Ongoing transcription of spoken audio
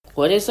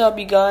What is up,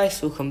 you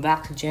guys? Welcome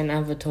back to Gen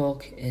Alpha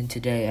Talk, and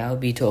today I'll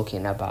be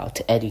talking about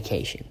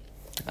education.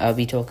 I'll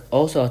be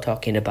also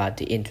talking about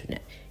the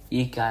internet.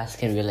 You guys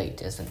can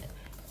relate, isn't it?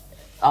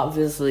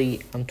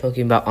 Obviously, I'm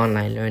talking about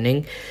online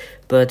learning,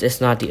 but it's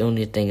not the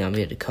only thing I'm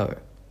here to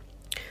cover.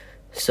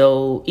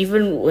 So,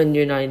 even when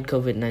you're not in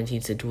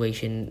COVID-19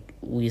 situation,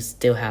 we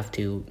still have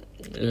to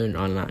learn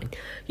online.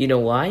 You know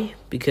why?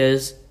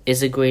 Because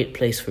it's a great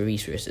place for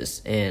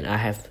resources, and I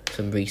have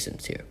some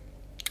reasons here.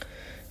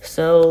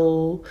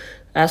 So,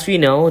 as we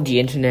know, the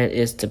internet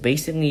is the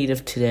basic need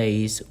of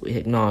today's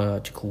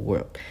technological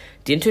world.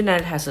 The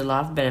internet has a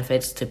lot of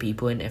benefits to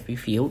people in every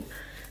field.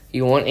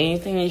 You want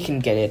anything, you can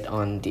get it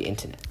on the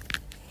internet.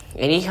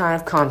 Any kind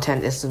of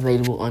content is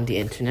available on the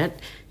internet.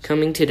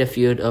 Coming to the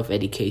field of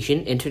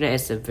education, internet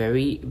is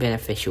very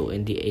beneficial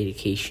in the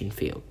education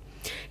field.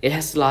 It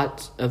has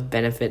lots of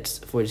benefits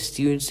for the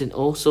students and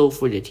also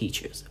for the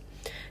teachers.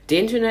 The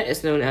internet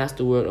is known as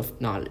the world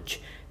of knowledge.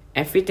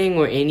 Everything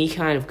or any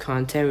kind of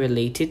content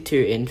related to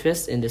your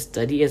interest in the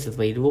study is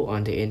available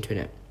on the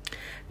internet.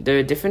 There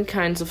are different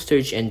kinds of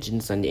search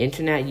engines on the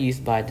internet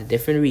used by the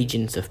different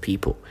regions of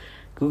people.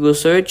 Google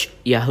Search,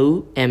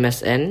 Yahoo,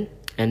 MSN,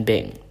 and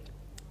Bing.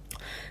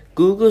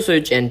 Google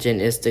search engine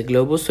is the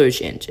global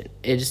search engine.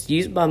 It is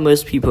used by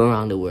most people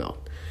around the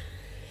world.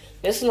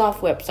 There's a lot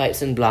of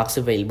websites and blogs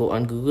available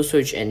on Google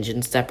search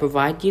engines that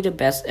provide you the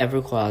best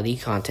ever quality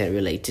content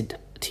related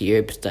to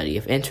your study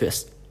of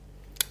interest.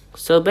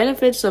 So,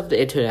 benefits of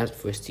the internet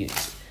for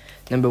students.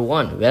 Number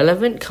 1,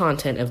 relevant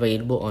content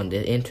available on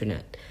the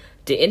internet.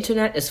 The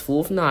internet is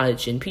full of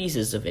knowledge and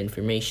pieces of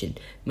information.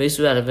 Most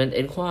relevant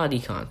and quality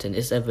content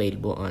is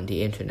available on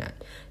the internet.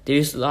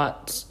 There's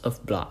lots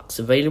of blogs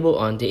available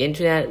on the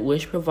internet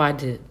which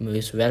provide the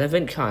most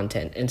relevant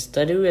content and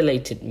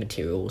study-related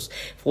materials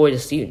for the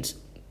students,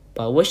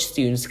 by which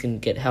students can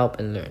get help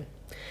and learn.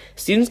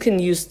 Students can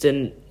use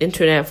the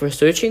internet for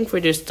searching for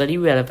their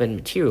study-relevant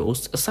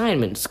materials,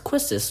 assignments,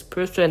 quizzes,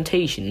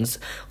 presentations,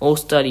 or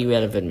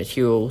study-relevant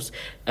materials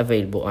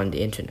available on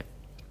the internet.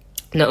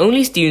 Not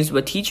only students,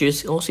 but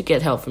teachers also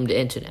get help from the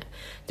internet.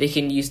 They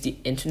can use the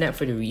internet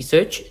for the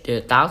research. There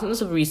are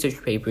thousands of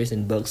research papers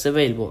and books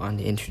available on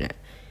the internet.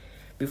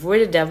 Before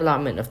the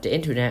development of the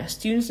internet,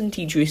 students and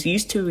teachers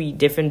used to read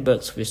different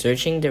books for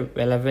searching the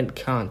relevant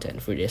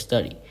content for their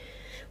study.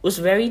 It was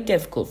very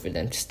difficult for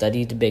them to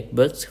study the big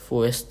books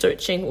for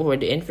searching for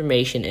the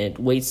information, and it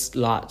wastes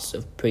lots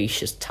of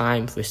precious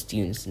time for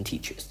students and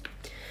teachers.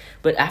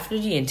 But after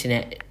the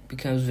internet, it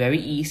becomes very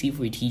easy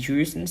for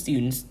teachers and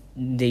students.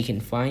 They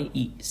can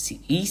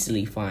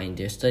easily find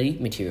their study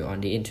material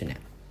on the internet.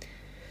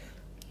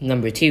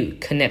 Number 2,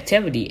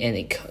 connectivity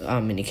and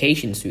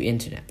communications through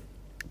internet.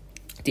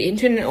 The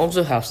internet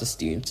also helps the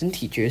students and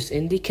teachers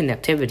in the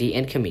connectivity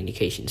and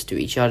communications to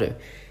each other.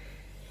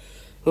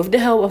 With the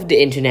help of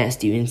the internet,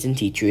 students and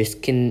teachers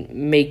can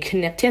make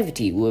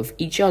connectivity with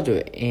each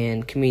other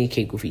and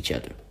communicate with each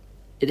other.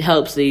 It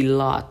helps a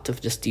lot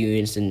of the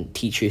students and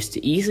teachers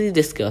to easily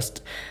discuss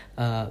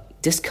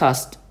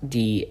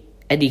the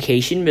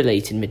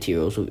education-related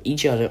materials with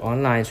each other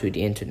online through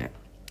the internet.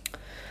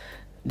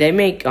 They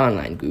make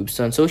online groups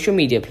on social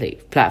media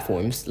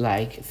platforms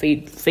like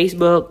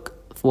Facebook,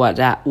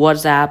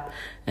 WhatsApp,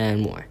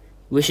 and more,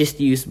 which is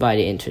used by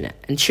the internet,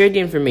 and share the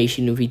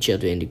information with each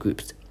other in the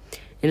groups.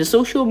 In the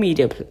social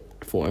media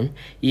platform,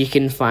 you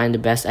can find the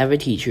best ever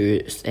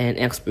teachers and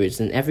experts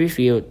in every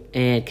field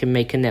and can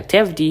make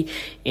connectivity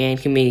and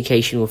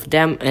communication with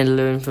them and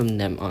learn from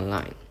them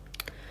online.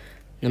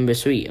 Number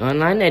 3,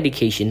 online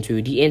education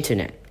through the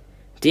internet.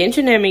 The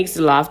internet makes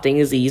a lot of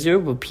things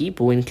easier for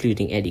people,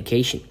 including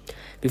education.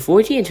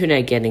 Before the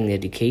internet, getting the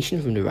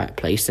education from the right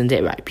place and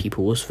the right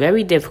people was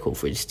very difficult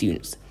for the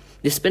students.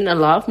 They spend a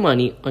lot of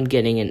money on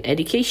getting an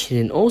education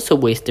and also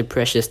waste their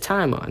precious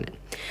time on it.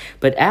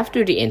 But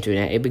after the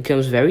internet, it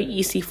becomes very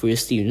easy for the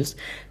students.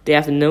 They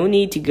have no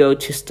need to go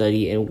to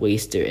study and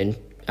waste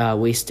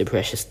their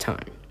precious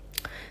time.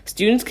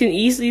 Students can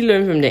easily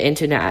learn from the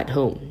internet at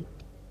home.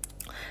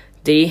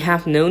 They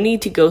have no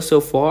need to go so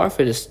far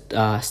for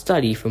the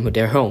study from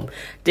their home.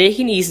 They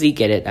can easily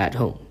get it at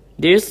home.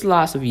 There's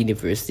lots of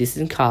universities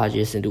and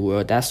colleges in the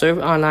world that serve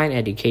online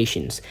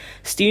educations.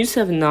 Students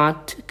have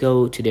not to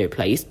go to their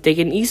place. They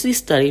can easily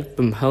study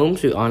from home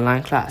through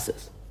online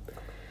classes.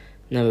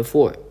 Number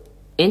 4,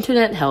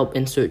 internet help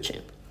in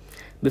searching.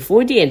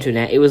 Before the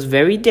internet, it was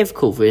very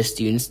difficult for the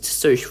students to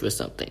search for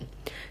something.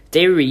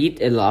 They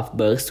read a lot of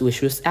books,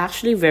 which was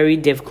actually very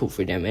difficult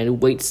for them, and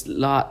it wastes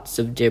lots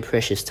of their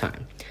precious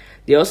time.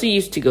 They also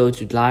used to go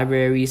to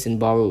libraries and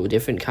borrow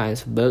different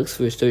kinds of books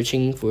for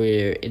searching for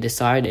their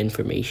desired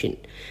information.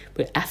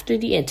 But after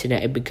the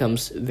internet, it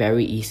becomes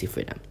very easy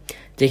for them.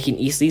 They can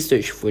easily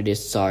search for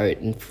desired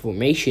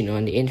information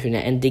on the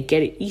internet, and they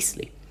get it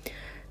easily.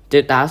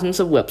 There are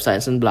thousands of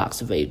websites and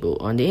blogs available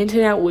on the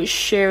internet which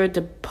share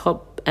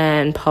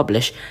and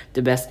publish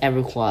the best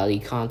ever quality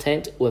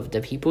content with the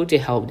people to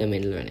help them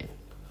in learning.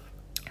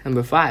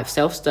 Number 5,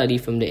 self-study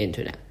from the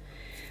internet.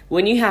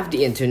 When you have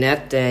the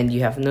internet, then you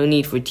have no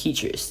need for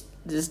teachers.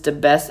 This is the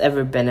best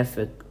ever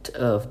benefit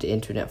of the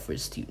internet for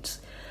students.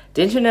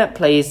 The internet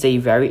plays a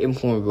very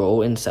important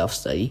role in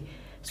self-study.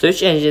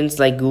 Search engines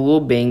like Google,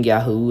 Bing,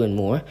 Yahoo, and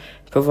more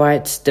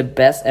provides the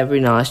best every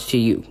knowledge to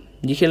you.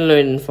 You can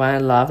learn and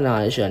find a lot of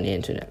knowledge on the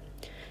internet.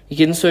 You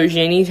can search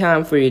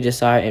anytime for your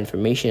desired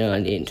information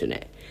on the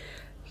internet.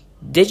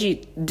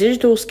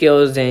 Digital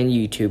skills and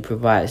YouTube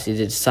provides you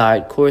the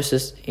desired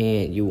courses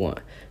and you want.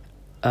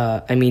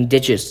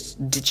 Digital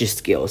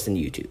skills in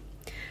YouTube.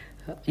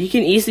 You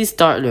can easily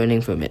start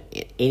learning from it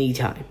at any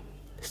time.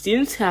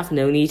 Students have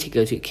no need to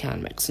go to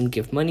academics and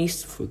give money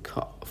for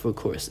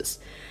courses.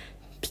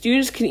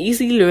 Students can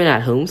easily learn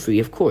at home free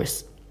of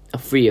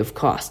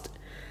cost.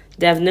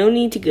 They have no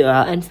need to go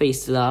out and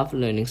face a lot of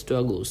learning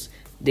struggles.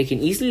 They can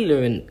easily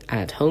learn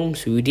at home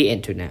through the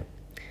internet.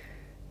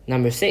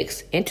 Number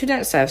 6,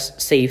 internet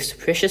saves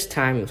precious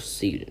time of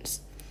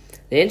students.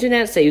 The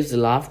internet saves a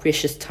lot of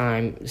precious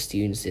time of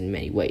students in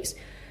many ways.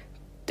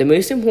 The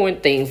most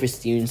important thing for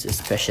students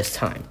is precious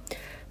time.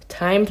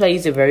 Time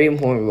plays a very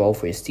important role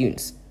for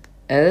students.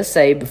 As I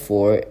said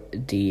before,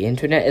 the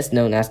internet is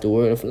known as the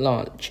world of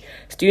knowledge.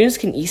 Students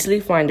can easily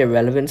find the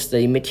relevant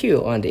study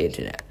material on the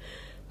internet.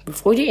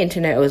 Before the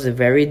internet, it was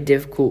very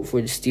difficult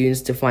for the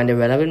students to find the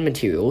relevant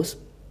materials.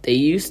 They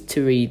used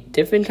to read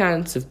different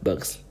kinds of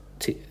books,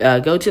 to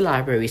go to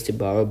libraries to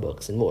borrow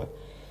books and more.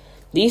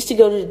 They used to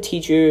go to the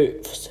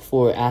teacher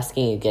for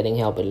asking and getting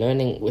help in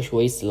learning, which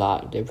wastes a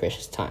lot of their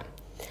precious time.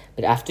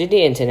 But after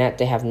the internet,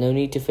 they have no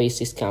need to face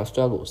these kind of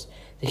struggles.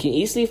 They can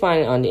easily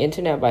find it on the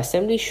internet by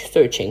simply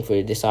searching for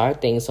the desired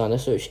things on the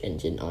search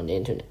engine on the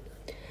internet.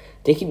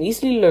 They can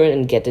easily learn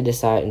and get the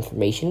desired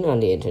information on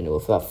the internet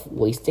without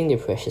wasting their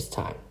precious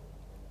time.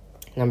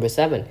 Number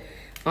 7,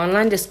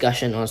 online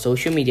discussion on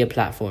social media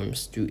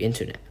platforms through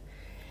internet.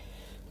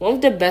 One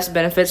of the best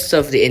benefits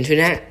of the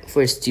internet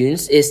for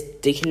students is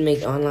they can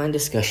make online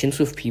discussions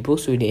with people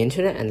through the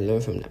internet and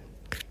learn from them.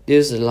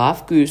 There's a lot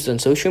of groups on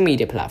social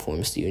media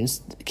platforms.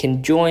 Students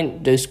can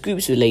join those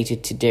groups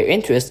related to their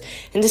interests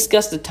and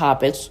discuss the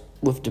topics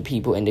with the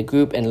people in the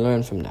group and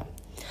learn from them.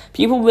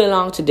 People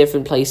belong to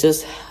different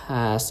places,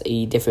 has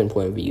a different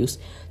point of views.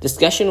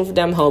 Discussion with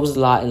them helps a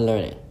lot in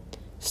learning.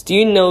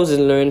 Student knows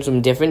and learns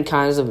from different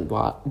kinds of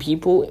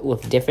people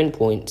with different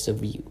points of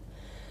view.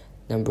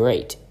 Number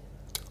 8,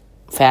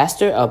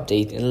 faster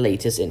update and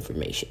latest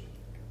information.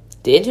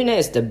 The internet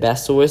is the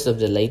best source of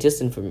the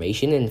latest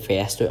information and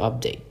faster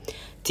update.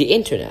 The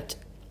internet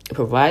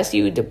provides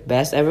you the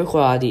best ever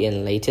quality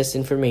and latest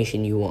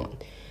information you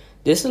want.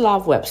 There's a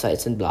lot of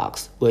websites and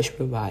blogs which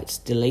provides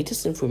the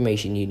latest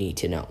information you need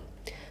to know.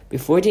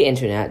 Before the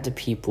internet, the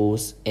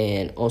peoples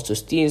and also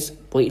students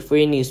wait for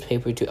a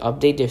newspaper to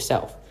update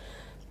themselves.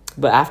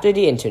 But after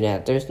the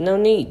internet, there's no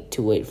need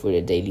to wait for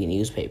the daily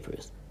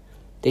newspapers.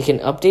 They can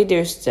update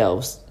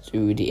themselves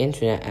through the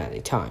internet at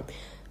a time.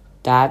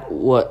 That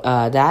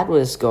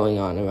was going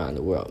on around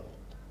the world.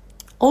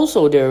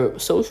 Also, there are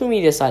social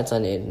media sites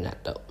on the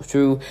internet,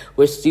 through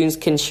which students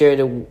can share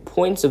their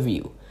points of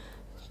view,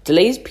 the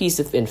latest piece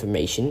of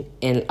information,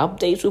 and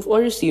updates with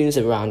other students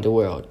around the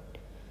world.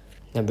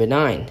 Number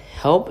 9,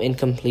 help in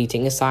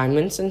completing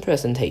assignments and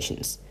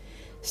presentations.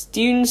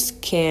 Students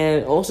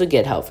can also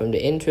get help from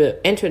the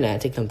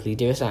internet to complete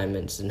their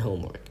assignments and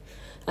homework.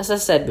 As I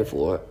said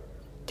before,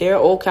 there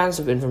are all kinds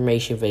of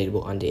information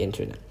available on the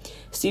internet.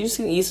 Students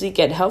can easily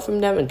get help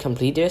from them and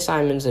complete their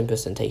assignments and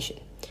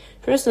presentation.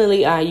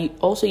 Personally, I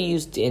also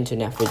use the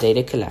internet for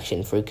data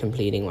collection for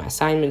completing my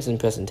assignments and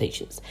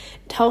presentations.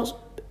 It helps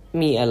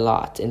me a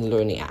lot in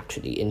learning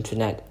actually.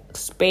 Internet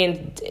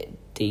expands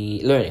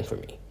the learning for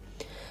me.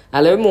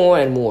 I learn more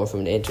and more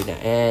from the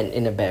internet and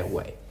in a better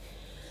way.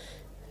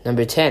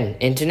 Number 10,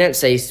 internet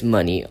saves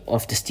money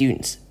of the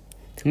students.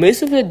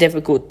 Most of the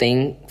difficult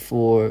thing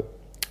for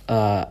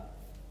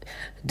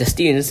the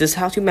students is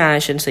how to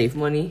manage and save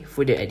money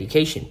for their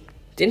education.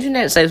 The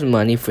internet saves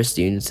money for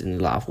students in a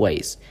lot of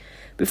ways.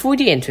 Before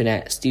the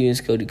internet,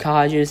 students go to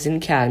colleges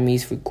and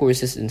academies for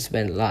courses and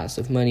spend lots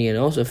of money and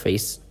also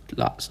face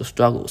lots of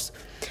struggles.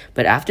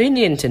 But after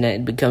the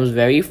internet, it becomes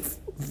very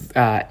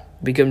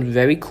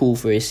cool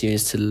for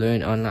students to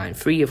learn online,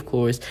 free of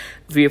cost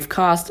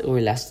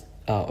or less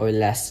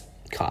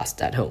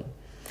cost at home.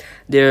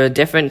 There are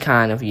different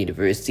kind of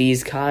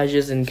universities,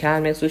 colleges, and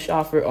academics which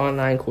offer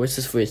online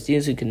courses for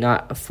students who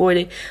cannot afford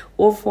it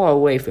or far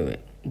away from it.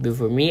 But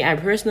for me, I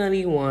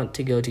personally want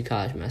to go to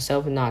college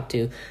myself, not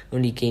to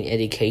only gain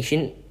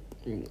education,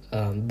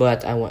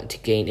 but I want to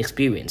gain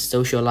experience,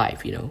 social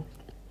life,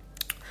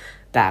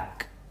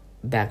 Back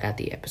at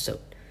the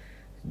episode.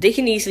 They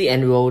can easily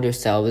enroll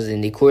themselves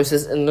in the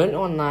courses and learn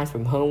online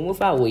from home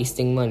without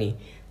wasting money.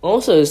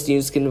 Also,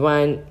 students can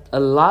find a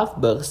lot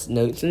of books,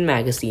 notes, and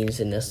magazines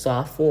in a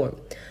soft form,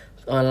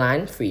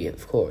 online free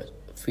of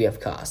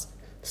cost.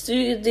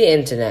 The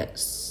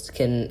internet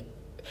can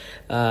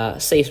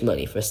save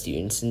money for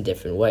students in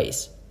different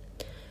ways.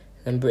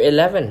 Number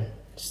 11,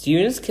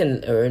 students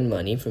can earn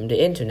money from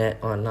the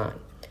internet online.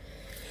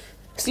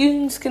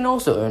 Students can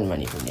also earn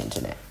money from the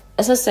internet.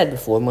 As I said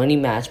before, money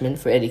management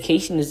for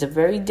education is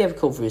very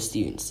difficult for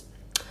students.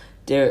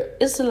 There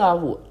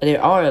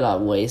are a lot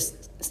of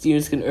ways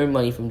students can earn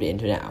money from the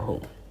internet at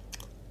home.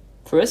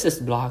 First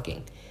is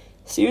blogging.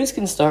 Students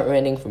can start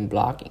earning from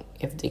blogging.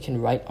 If they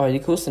can write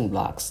articles and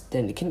blogs,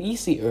 then they can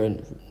easily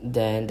earn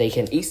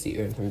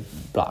from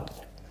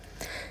blogging.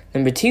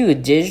 Number 2,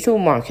 digital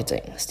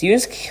marketing.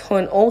 Students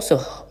can also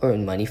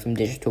earn money from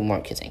digital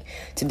marketing.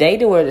 Today,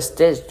 the word is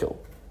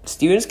digital.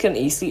 Students can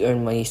easily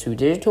earn money through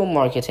digital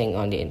marketing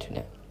on the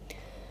internet.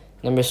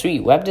 Number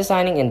 3, web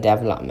designing and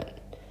development.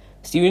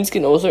 Students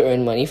can also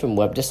earn money from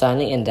web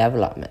designing and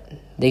development.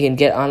 They can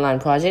get online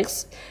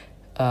projects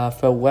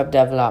for web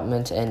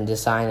development and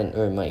design and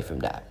earn money from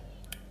that.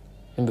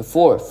 Number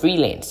 4,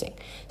 freelancing.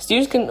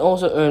 Students can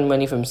also earn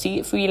money from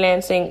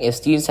freelancing. If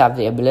students have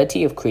the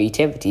ability of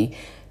creativity,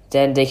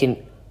 then they can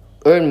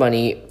earn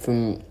money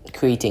from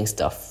creating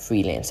stuff,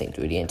 freelancing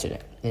through the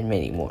internet, and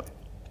many more.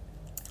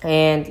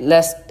 And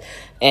let's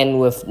end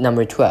with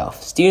number 12.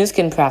 Students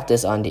can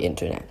practice on the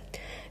internet.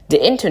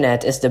 The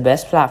internet is the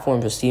best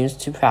platform for students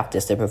to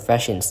practice their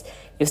professions.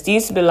 If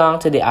students belong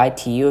to the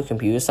IT or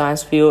computer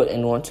science field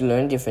and want to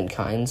learn different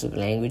kinds of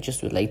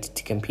languages related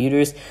to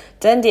computers,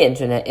 then the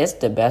internet is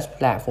the best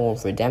platform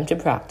for them to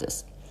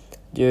practice.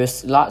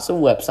 There's lots of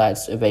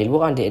websites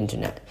available on the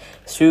internet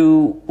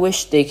through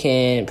which they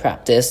can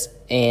practice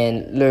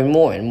and learn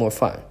more and more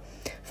fun.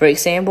 For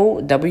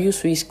example,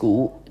 W3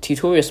 School,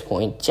 Tutorials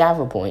Point,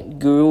 Java Point,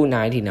 Guru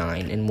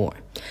 99, and more.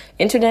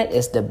 Internet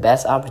is the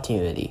best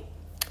opportunity.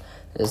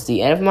 That's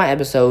the end of my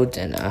episode,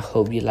 and I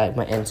hope you like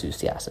my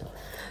enthusiasm.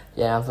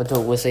 Yeah,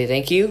 Avatalk will say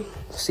thank you.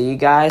 See you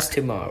guys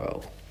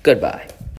tomorrow. Goodbye.